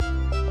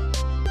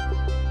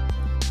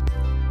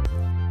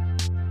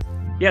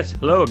Yes,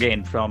 hello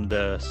again from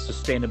the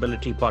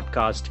Sustainability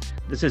Podcast.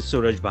 This is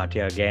Suraj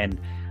Bhatia again.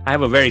 I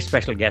have a very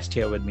special guest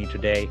here with me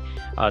today,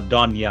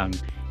 Don Young.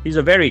 He's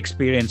a very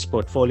experienced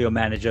portfolio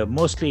manager,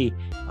 mostly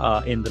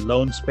in the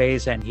loan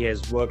space, and he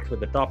has worked with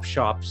the top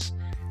shops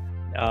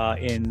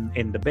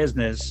in the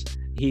business.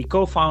 He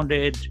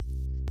co-founded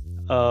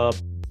a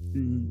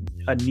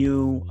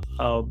new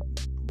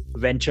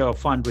venture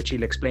fund, which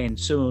he'll explain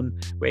soon,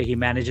 where he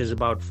manages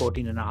about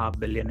 $14.5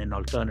 billion in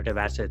alternative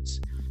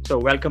assets. So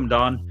welcome,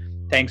 Don.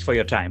 Thanks for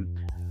your time.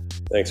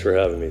 Thanks for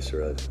having me,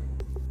 Suraj.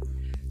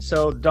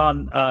 So,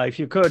 Don, if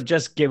you could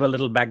just give a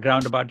little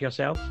background about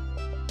yourself.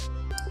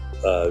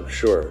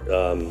 Sure.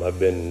 I've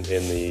been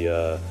in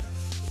the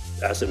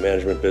asset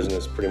management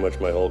business pretty much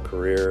my whole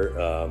career.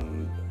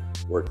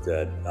 Worked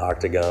at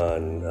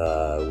Octagon.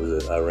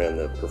 I ran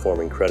the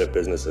performing credit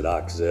business at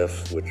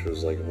OCZIF, which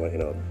was like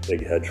a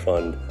big hedge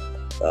fund,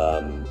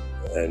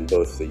 and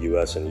both the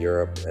U.S. and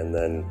Europe. And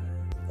then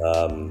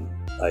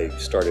I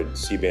started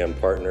CBAM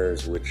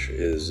Partners, which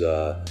is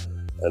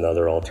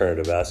another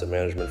alternative asset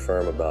management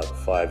firm, about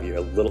 5 years,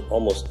 a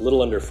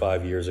little under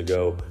 5 years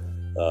ago,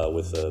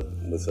 with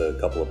a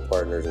couple of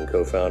partners and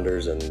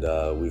co-founders, and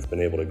we've been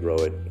able to grow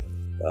it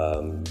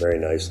very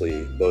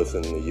nicely, both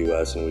in the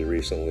U.S. and we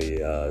recently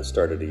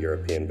started a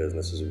European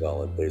business as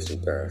well, based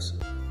in Paris.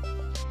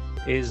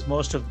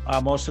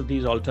 Are most of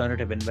these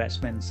alternative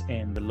investments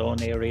in the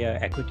loan area,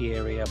 equity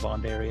area,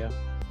 bond area?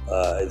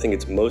 I think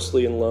it's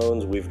mostly in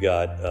loans. We've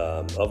got,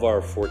 of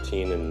our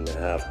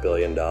 $14.5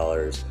 billion,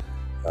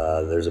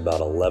 there's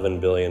about 11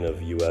 billion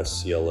of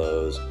US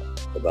CLOs,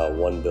 about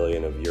 1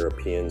 billion of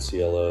European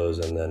CLOs,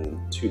 and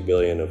then 2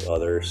 billion of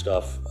other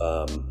stuff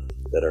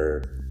that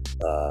are,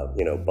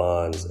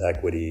 bonds,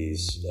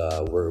 equities.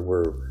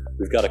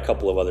 We've got a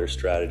couple of other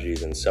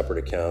strategies in separate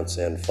accounts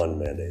and fund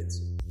mandates.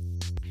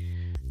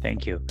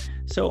 Thank you.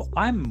 So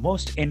I'm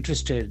most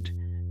interested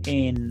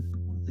in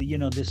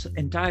this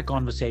entire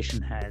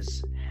conversation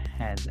has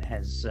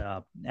as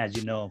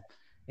you know,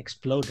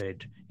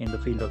 exploded in the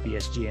field of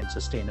ESG and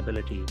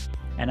sustainability.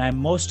 And I'm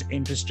most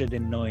interested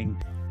in knowing,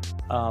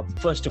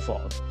 first of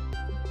all,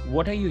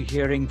 what are you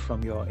hearing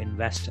from your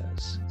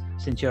investors?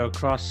 Since you're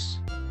across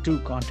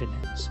 2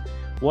 continents,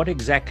 what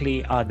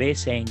exactly are they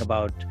saying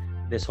about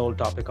this whole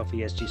topic of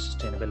ESG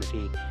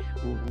sustainability?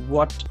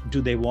 What do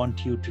they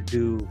want you to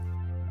do?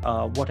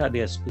 What are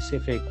their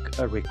specific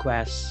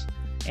requests?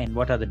 And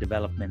what are the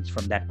developments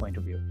from that point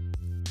of view?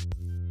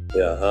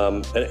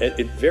 Yeah,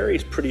 it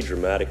varies pretty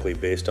dramatically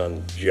based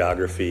on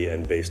geography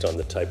and based on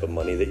the type of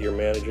money that you're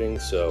managing.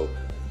 So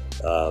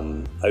I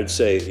would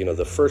say,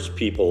 the first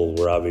people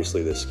were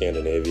obviously the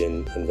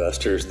Scandinavian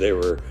investors. They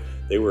were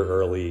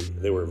early.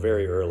 They were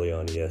very early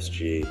on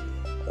ESG,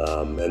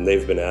 and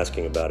they've been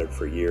asking about it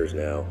for years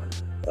now.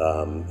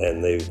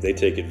 And they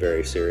take it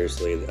very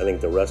seriously. I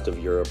think the rest of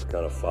Europe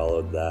kind of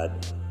followed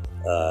that.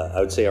 I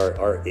would say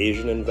our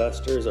Asian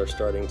investors are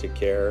starting to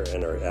care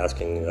and are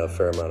asking a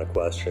fair amount of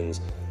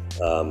questions.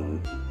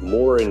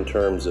 More in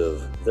terms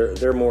of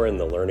they're more in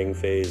the learning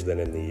phase than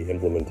in the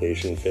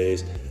implementation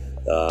phase.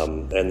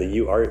 And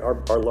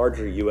our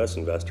larger U.S.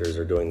 investors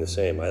are doing the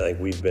same. I think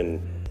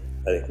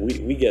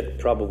we get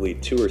probably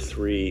 2 or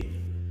 3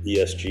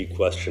 ESG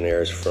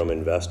questionnaires from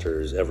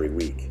investors every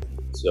week.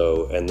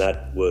 So, and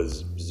that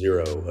was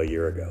 0 a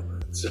year ago.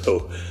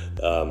 So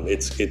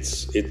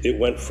it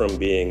went from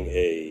being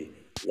a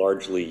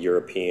largely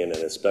European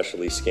and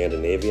especially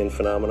Scandinavian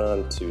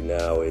phenomenon to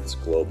now it's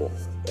global.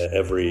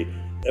 Every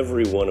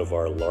one of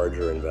our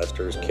larger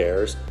investors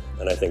cares,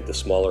 and I think the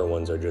smaller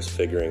ones are just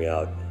figuring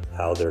out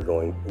how they're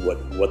going,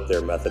 what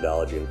their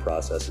methodology and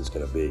process is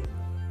going to be.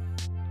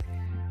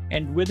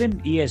 And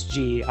within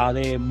ESG, are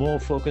they more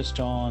focused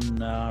on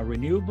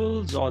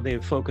renewables, or are they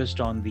focused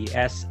on the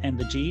S and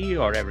the G,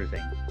 or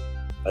everything?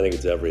 I think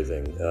it's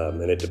everything,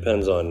 and it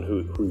depends on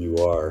who you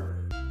are.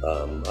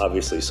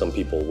 Obviously, some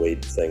people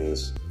weight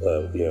things,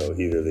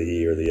 either the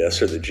E or the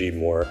S or the G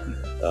more.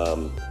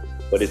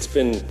 But it's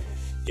been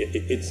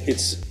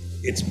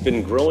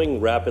growing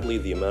rapidly,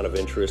 the amount of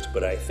interest.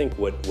 But I think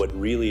what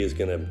really is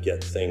going to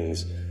get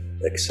things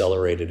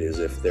accelerated is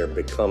if there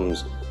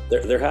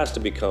has to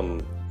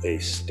become a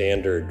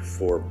standard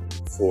for,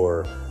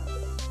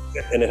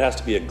 and it has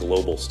to be a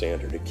global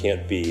standard. It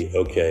can't be,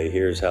 okay,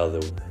 here's how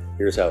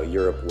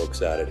Europe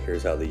looks at it,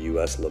 here's how the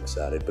US looks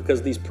at it,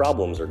 because these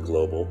problems are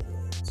global.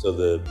 So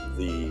the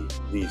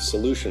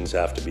solutions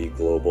have to be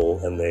global,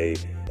 and they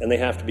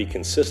have to be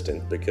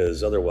consistent,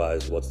 because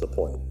otherwise, what's the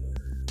point?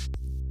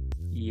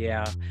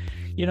 Yeah.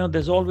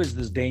 There's always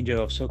this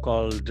danger of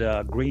so-called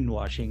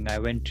greenwashing. I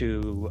went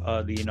to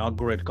the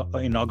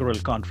inaugural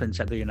conference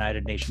at the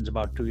United Nations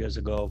about 2 years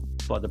ago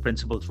for the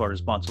Principles for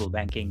Responsible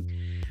Banking,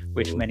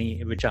 which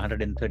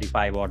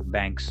 135 odd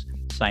banks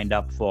signed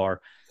up for.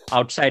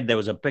 Outside, there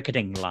was a picket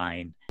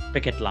line,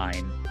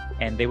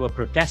 and they were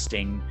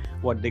protesting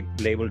what they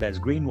labeled as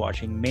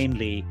greenwashing,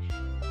 mainly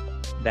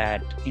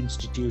that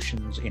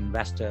institutions,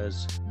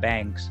 investors,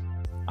 banks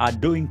are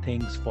doing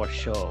things for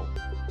show,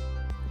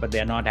 but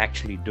they're not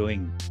actually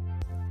doing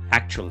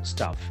actual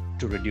stuff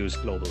to reduce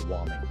global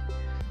warming.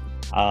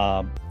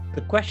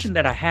 The question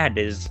that I had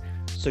is,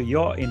 so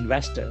your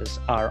investors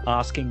are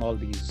asking all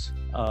these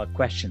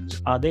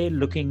questions. Are they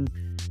looking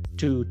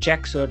to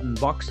check certain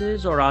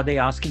boxes, or are they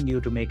asking you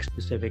to make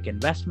specific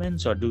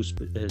investments or do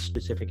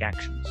specific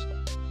actions?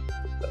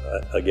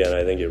 Again,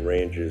 I think it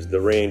ranges. The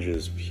range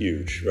is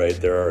huge, right?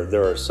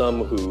 There are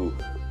some who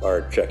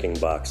are checking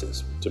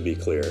boxes, to be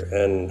clear,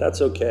 and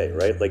that's okay,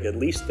 right? Like, at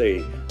least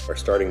they are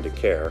starting to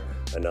care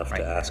enough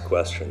to ask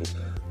questions.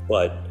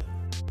 But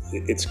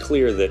it's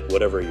clear that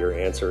whatever your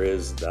answer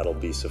is, that'll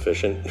be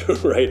sufficient,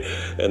 right?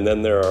 And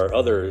then there are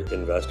other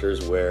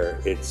investors where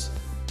it's,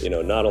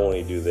 not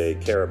only do they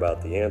care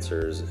about the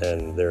answers,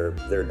 and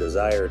their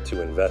desire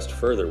to invest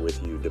further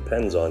with you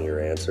depends on your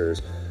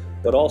answers,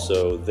 but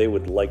also they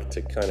would like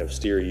to kind of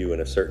steer you in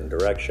a certain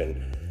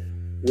direction,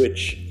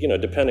 which,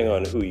 depending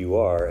on who you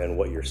are and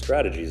what your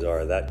strategies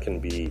are, that can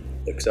be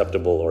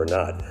acceptable or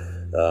not.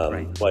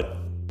 But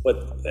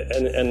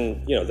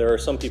there are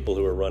some people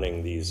who are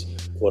running these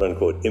quote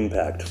unquote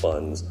impact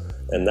funds,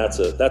 and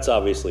that's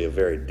obviously a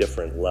very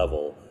different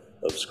level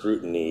of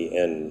scrutiny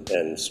and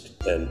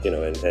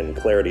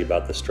clarity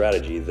about the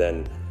strategy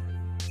than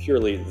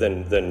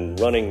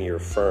running your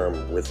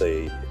firm with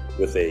a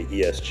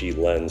ESG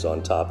lens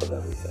on top of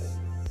everything.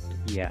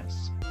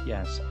 Yes.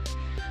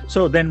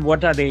 So then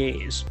what are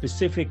they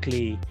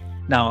specifically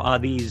now? Are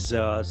these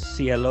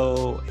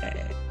CLO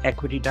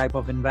equity type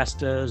of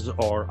investors,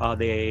 or are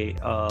they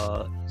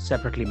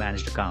separately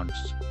managed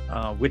accounts?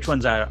 Which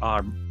ones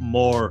are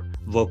more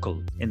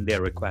vocal in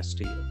their request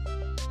to you?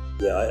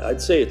 Yeah,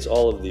 I'd say it's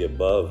all of the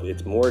above.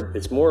 It's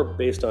more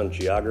based on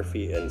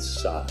geography and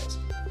size.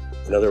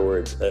 In other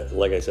words,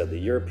 like I said, the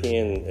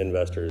European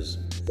investors,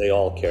 they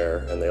all care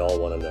and they all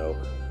want to know.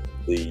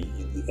 The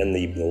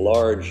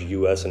large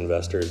U.S.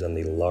 investors and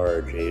the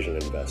large Asian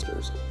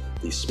investors.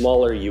 The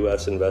smaller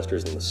U.S.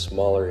 investors and the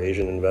smaller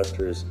Asian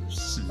investors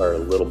are a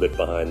little bit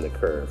behind the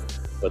curve,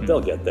 but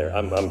they'll get there.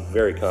 I'm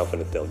very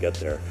confident they'll get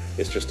there.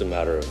 It's just a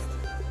matter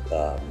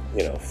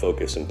of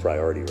focus and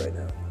priority right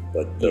now.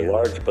 But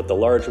the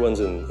large ones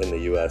in the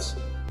U.S.,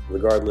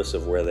 regardless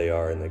of where they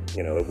are in the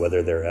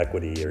whether they're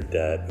equity or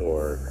debt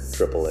or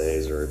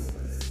AAAs or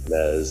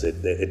mezz,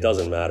 it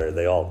doesn't matter.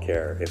 They all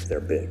care if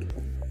they're big.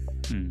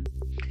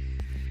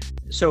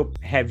 So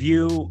have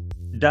you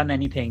done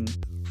anything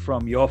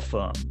from your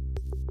firm?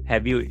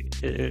 Have you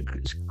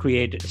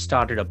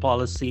started a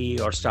policy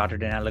or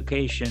started an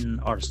allocation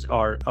or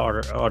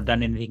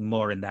done anything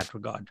more in that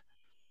regard?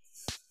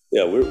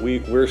 Yeah,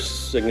 we're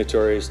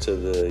signatories to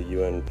the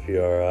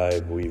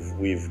UNPRI.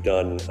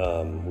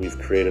 We've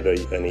created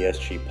an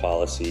ESG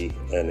policy,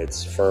 and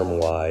it's firm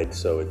wide.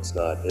 So it's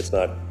not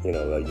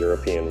a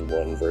European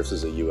one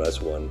versus a US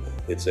one.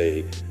 It's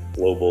a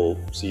global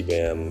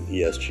CBAM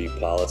ESG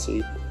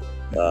policy.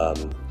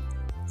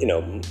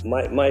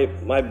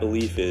 My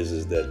belief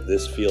is that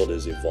this field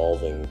is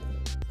evolving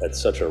at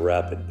such a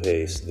rapid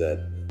pace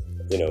that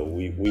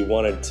we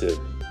wanted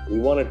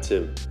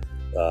to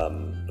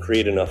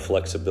create enough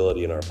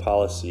flexibility in our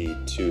policy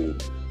to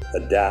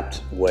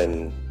adapt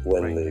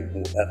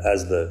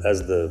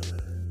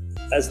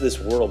as this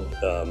world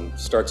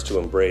starts to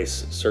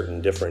embrace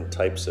certain different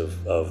types of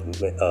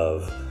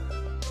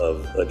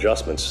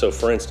adjustments. So,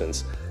 for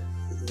instance,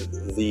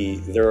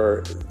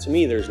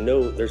 there's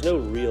no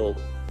real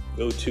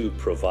go-to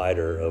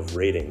provider of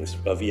ratings,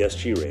 of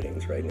ESG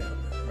ratings right now.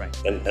 Right.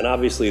 And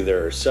obviously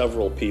there are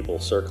several people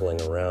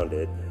circling around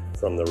it,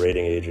 from the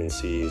rating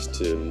agencies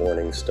to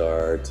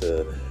Morningstar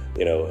to,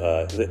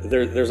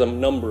 there's a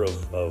number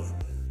of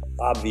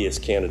obvious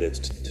candidates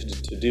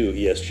to do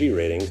ESG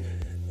ratings.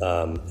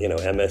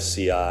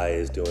 MSCI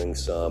is doing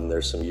some,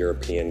 there's some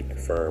European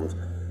firms,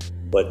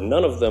 but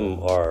none of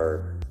them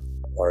are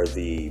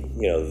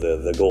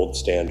the gold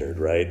standard,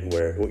 right?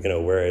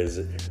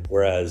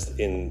 Whereas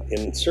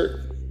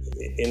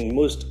in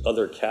most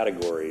other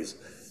categories,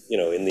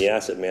 in the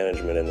asset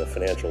management and the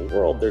financial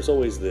world, there's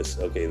always this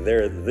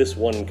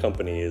one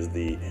company is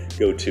the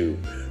go-to,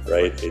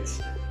 right?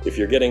 It's, if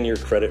you're getting your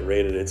credit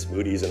rated, it's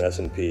Moody's and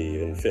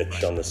S&P and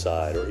Fitch on the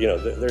side, or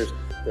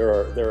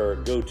there are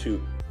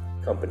go-to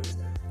companies.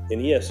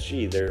 In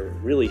ESG, there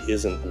really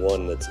isn't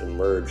one that's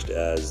emerged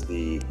as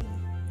the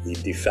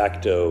de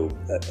facto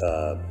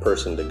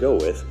person to go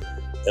with.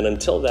 And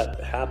until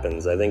that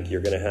happens, I think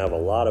you're going to have a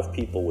lot of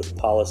people with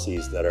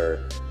policies that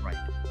are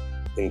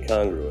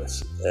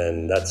incongruous,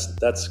 and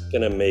that's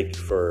going to make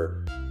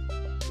for,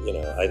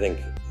 I think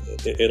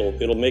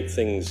it'll make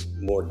things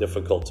more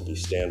difficult to be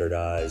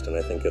standardized, and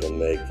I think it'll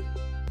make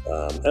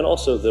and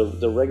also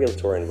the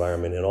regulatory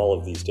environment in all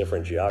of these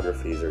different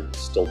geographies are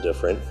still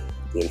different.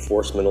 The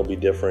enforcement will be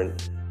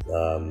different,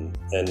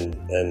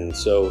 and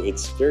so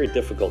it's very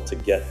difficult to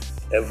get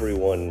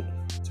everyone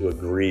to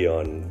agree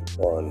on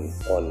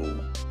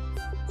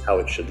how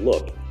it should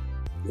look.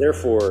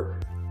 Therefore,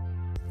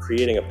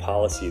 creating a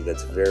policy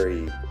that's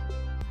very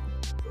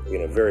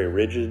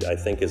rigid, I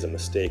think, is a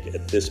mistake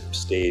at this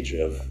stage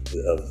of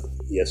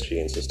ESG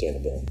and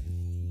sustainability.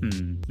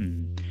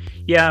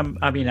 Yeah,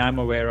 I mean, I'm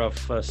aware of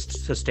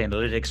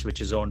Sustainalytics,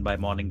 which is owned by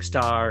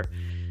Morningstar.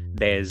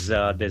 There's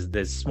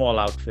this small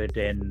outfit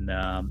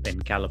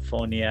in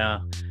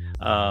California,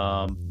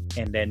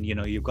 and then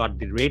you've got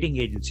the rating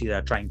agencies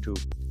that are trying to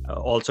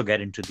also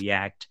get into the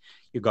act.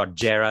 You got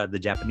JERA, the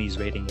Japanese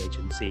rating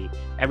agency.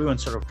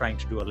 Everyone's sort of trying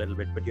to do a little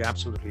bit, but you're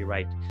absolutely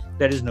right.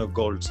 There is no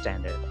gold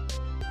standard.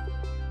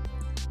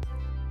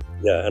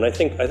 Yeah, and I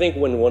think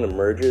when one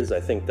emerges, I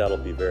think that'll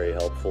be very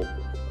helpful.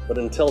 But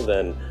until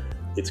then,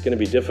 it's going to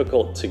be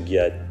difficult to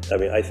get. I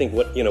mean, I think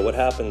what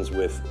happens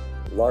with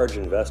large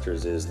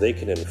investors is they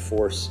can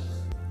enforce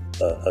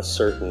a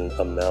certain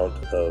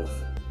amount of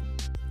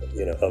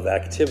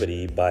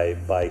activity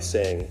by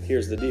saying,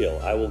 here's the deal,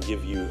 I will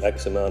give you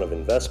X amount of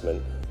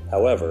investment.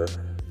 However,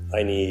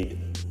 I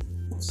need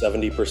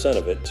 70%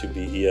 of it to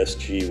be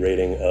ESG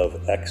rating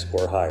of X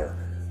or higher.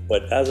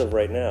 But as of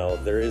right now,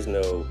 there's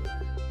no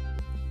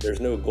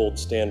gold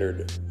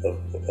standard of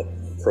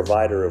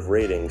provider of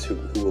ratings who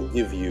will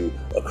give you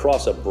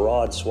across a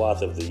broad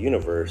swath of the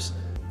universe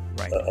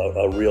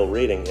a real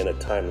rating in a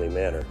timely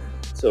manner.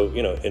 So,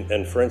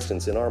 and for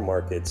instance, in our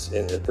markets,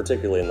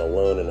 particularly in the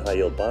loan and high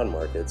yield bond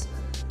markets,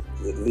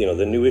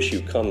 the new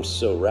issue comes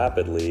so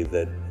rapidly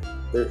that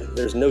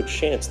there's no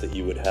chance that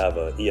you would have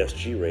a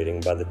ESG rating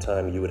by the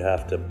time you would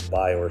have to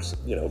buy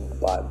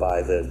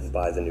buy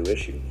the new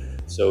issue.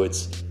 So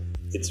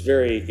it's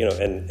very,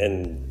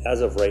 and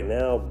as of right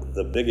now,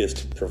 the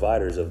biggest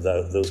providers of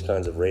those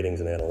kinds of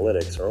ratings and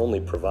analytics are only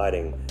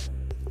providing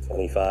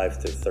 25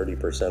 to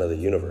 30% of the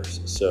universe.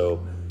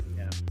 So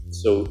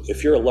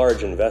if you're a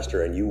large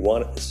investor and you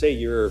want, say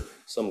you're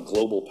some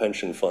global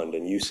pension fund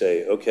and you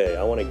say, okay,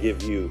 I want to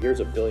give you, here's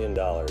 $1 billion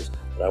that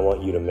I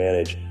want you to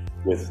manage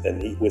with a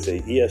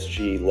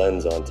ESG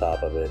lens on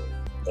top of it.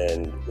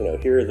 And,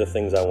 here are the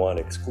things I want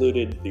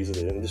excluded. These are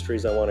the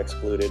industries I want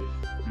excluded.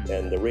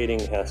 And the rating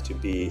has to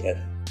be at,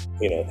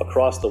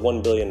 across the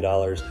 $1 billion,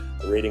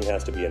 the rating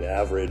has to be an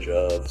average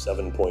of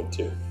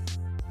 7.2.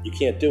 You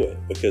can't do it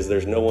because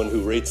there's no one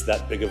who rates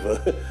that big of a,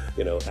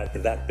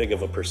 that big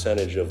of a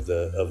percentage of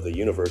the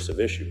universe of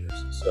issuers.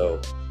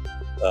 So,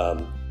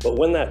 but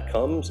when that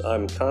comes,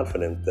 I'm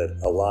confident that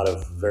a lot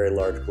of very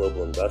large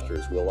global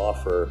investors will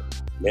offer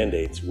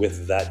mandates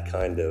with that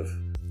kind of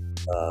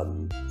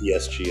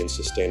ESG and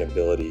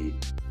sustainability,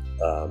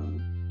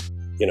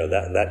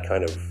 that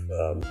kind of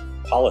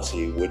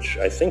policy, which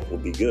I think will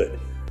be good.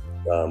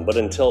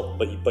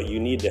 But you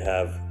need to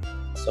have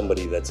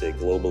somebody that's a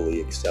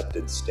globally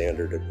accepted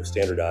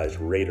standardized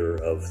rater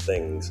of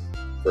things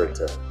for it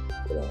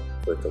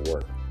to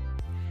work.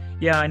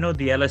 Yeah, I know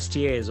the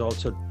LSTA is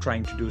also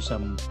trying to do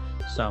some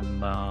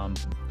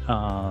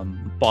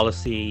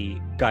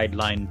policy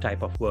guideline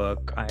type of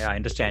work. I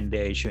understand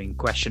they're issuing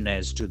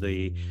questionnaires to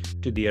the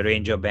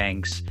arranger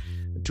banks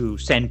to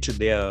send to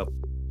their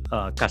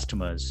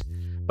customers,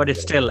 but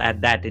it's still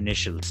at that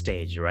initial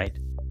stage, right?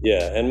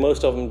 Yeah, and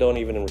most of them don't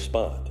even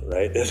respond,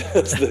 right?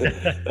 That's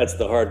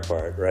the hard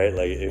part, right?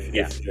 Like if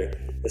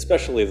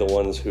especially the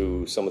ones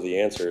who some of the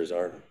answers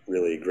aren't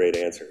really great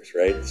answers,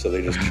 right? So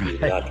they just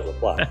choose not to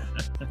reply.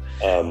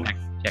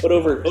 But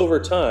over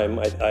time,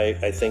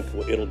 I think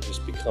it'll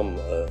just become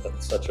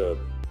such a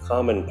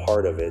common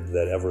part of it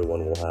that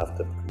everyone will have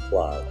to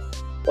comply.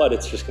 But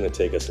it's just going to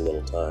take us a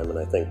little time, and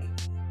I think.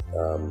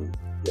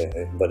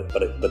 But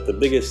the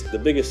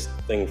biggest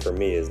thing for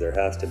me is there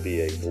has to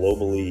be a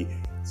globally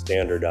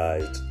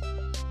standardized,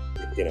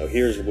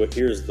 here's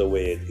the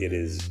way it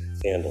is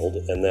handled,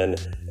 and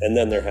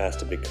then there has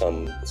to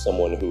become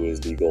someone who is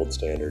the gold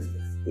standard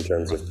in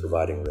terms of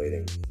providing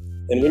ratings.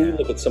 And when you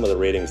look at some of the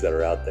ratings that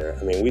are out there,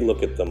 I mean, we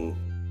look at them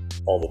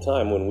all the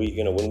time when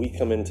we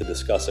come in to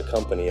discuss a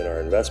company in our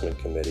investment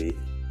committee.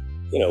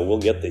 We'll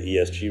get the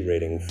ESG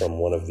rating from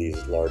one of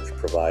these large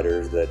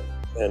providers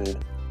and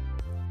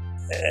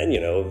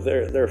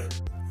they're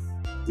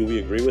do we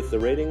agree with the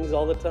ratings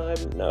all the time?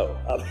 No.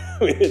 I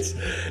mean, it's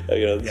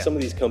some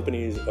of these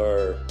companies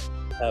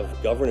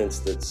have governance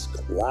that's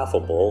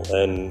laughable,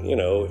 and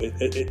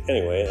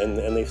anyway, and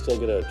they still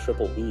get a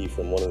triple B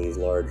from one of these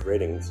large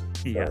ratings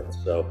firms.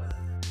 So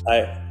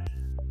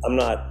I'm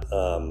not.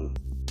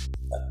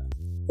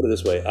 Put it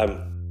this way,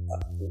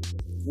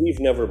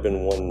 we've never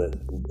been one that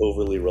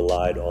overly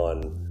relied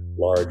on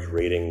large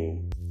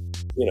rating.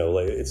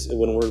 It's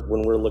when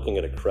we're looking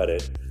at a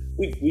credit.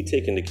 We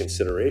take into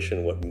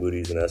consideration what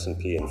Moody's and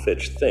S&P and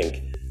Fitch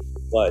think,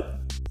 but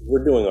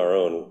we're doing our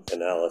own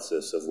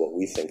analysis of what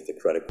we think the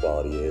credit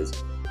quality is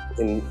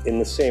in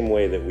the same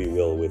way that we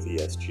will with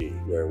ESG,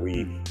 where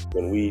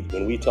when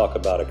we talk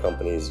about a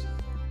company's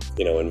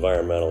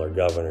environmental or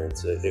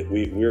governance,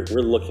 we're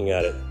looking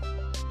at it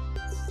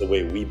the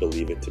way we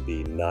believe it to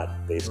be,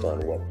 not based on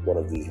what one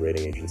of these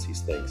rating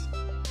agencies thinks.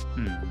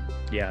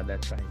 Yeah,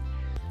 that's right.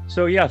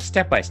 So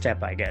step by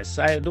step, I guess.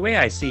 The way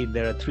I see it,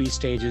 there are 3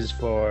 stages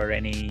for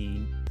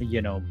any,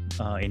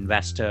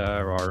 investor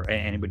or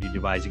anybody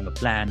devising a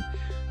plan.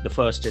 The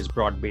first is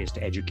broad-based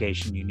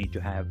education. You need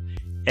to have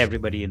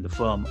everybody in the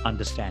firm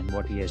understand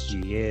what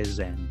ESG is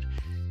and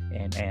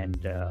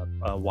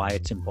why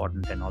it's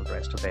important and all the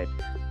rest of it.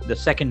 The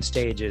second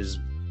stage is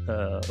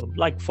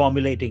like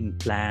formulating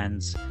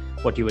plans,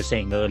 what you were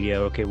saying earlier,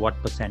 okay,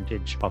 what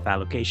percentage of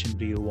allocation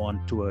do you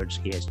want towards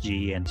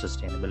ESG and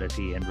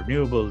sustainability and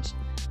renewables?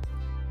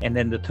 And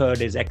then the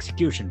third is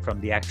execution from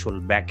the actual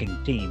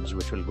backing teams,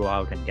 which will go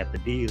out and get the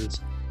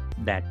deals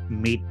that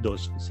meet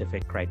those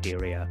specific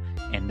criteria,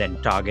 and then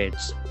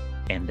targets,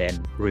 and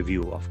then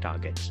review of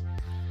targets.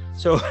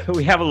 So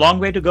we have a long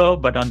way to go,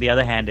 but on the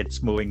other hand,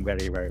 it's moving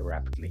very, very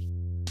rapidly.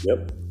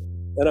 Yep.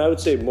 And I would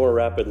say more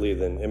rapidly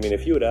than, I mean,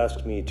 if you had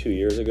asked me 2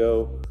 years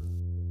ago,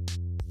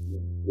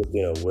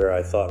 where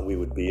I thought we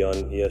would be on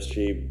ESG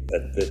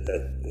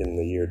in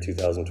the year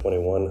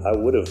 2021, I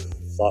would have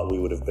thought we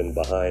would have been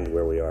behind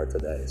where we are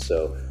today.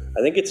 So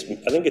I think it's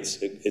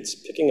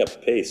picking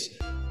up pace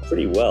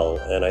pretty well.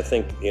 And I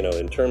think,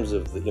 in terms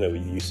of,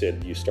 you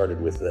said you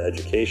started with the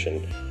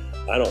education.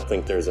 I don't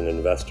think there's an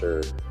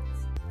investor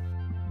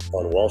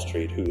on Wall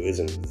Street who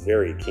isn't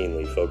very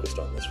keenly focused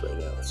on this right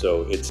now.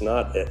 So it's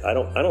not, I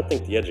don't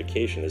think the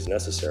education is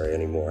necessary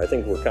anymore. I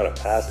think we're kind of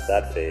past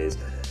that phase,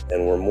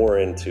 and we're more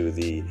into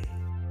the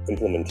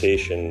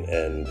implementation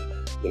and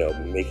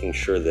making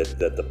sure that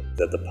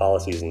the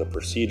policies and the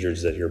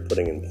procedures that you're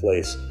putting in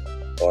place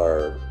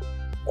are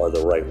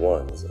the right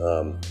ones.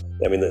 I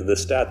mean, the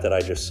stat that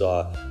I just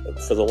saw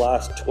for the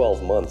last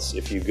 12 months, from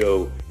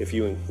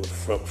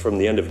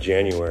the end of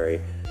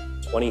January,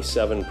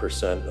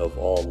 27% of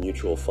all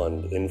mutual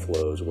fund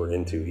inflows were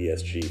into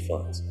ESG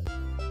funds.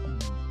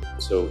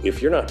 So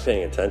if you're not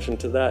paying attention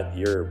to that,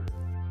 you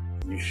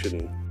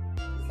should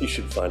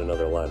find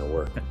another line of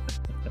work.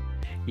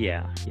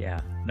 Yeah.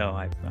 No,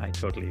 I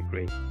totally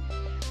agree.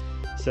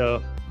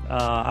 So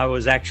I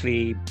was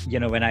actually,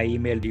 when I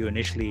emailed you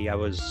initially, I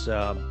was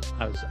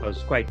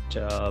quite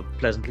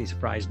pleasantly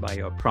surprised by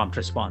your prompt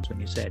response when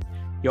you said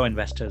your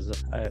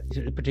investors,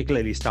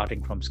 particularly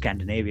starting from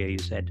Scandinavia, you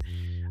said,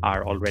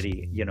 are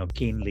already,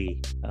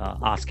 keenly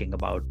asking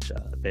about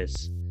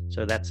this.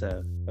 So that's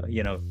a,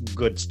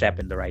 good step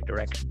in the right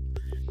direction.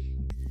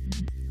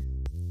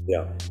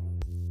 Yeah.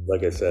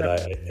 Like I said,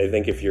 I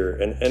think if you're,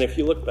 and if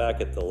you look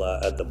back at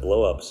the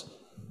blow-ups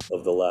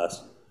of the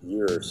last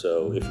year or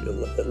so,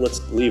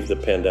 let's leave the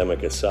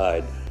pandemic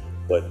aside,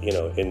 but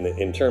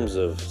in terms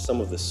of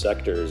some of the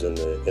sectors in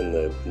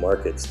the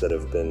markets that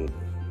have been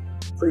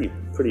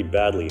pretty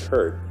badly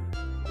hurt,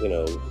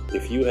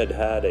 if you had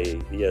a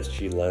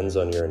ESG lens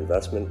on your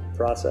investment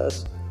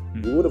process,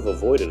 you would have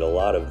avoided a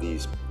lot of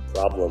these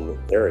problem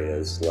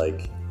areas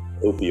like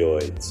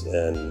opioids,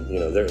 and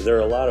there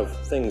are a lot of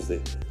things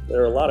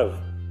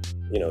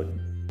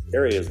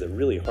areas that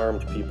really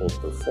harmed people's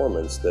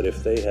performance that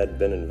if they had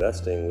been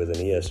investing with an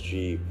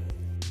ESG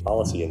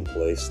policy in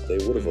place, they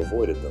would have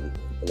avoided them,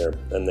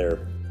 and their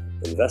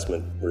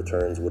investment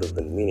returns would have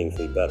been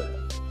meaningfully better.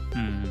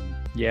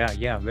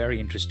 Yeah, very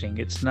interesting.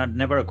 It's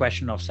never a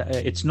question of,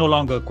 it's no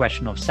longer a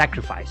question of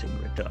sacrificing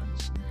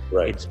returns.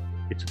 Right.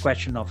 It's a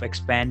question of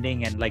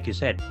expanding, and like you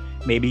said,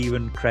 maybe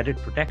even credit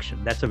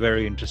protection. That's a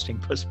very interesting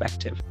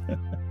perspective. Yeah.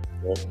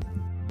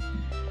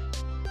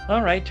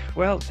 All right.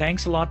 Well,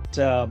 thanks a lot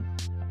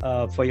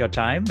for your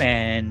time,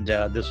 and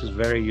this was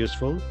very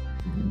useful.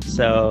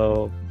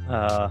 So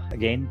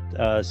again,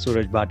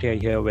 Suraj Bhatia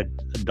here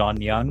with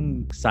Don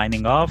Young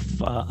signing off.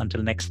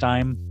 Until next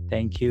time,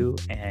 thank you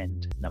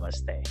and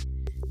namaste.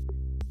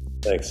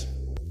 Thanks.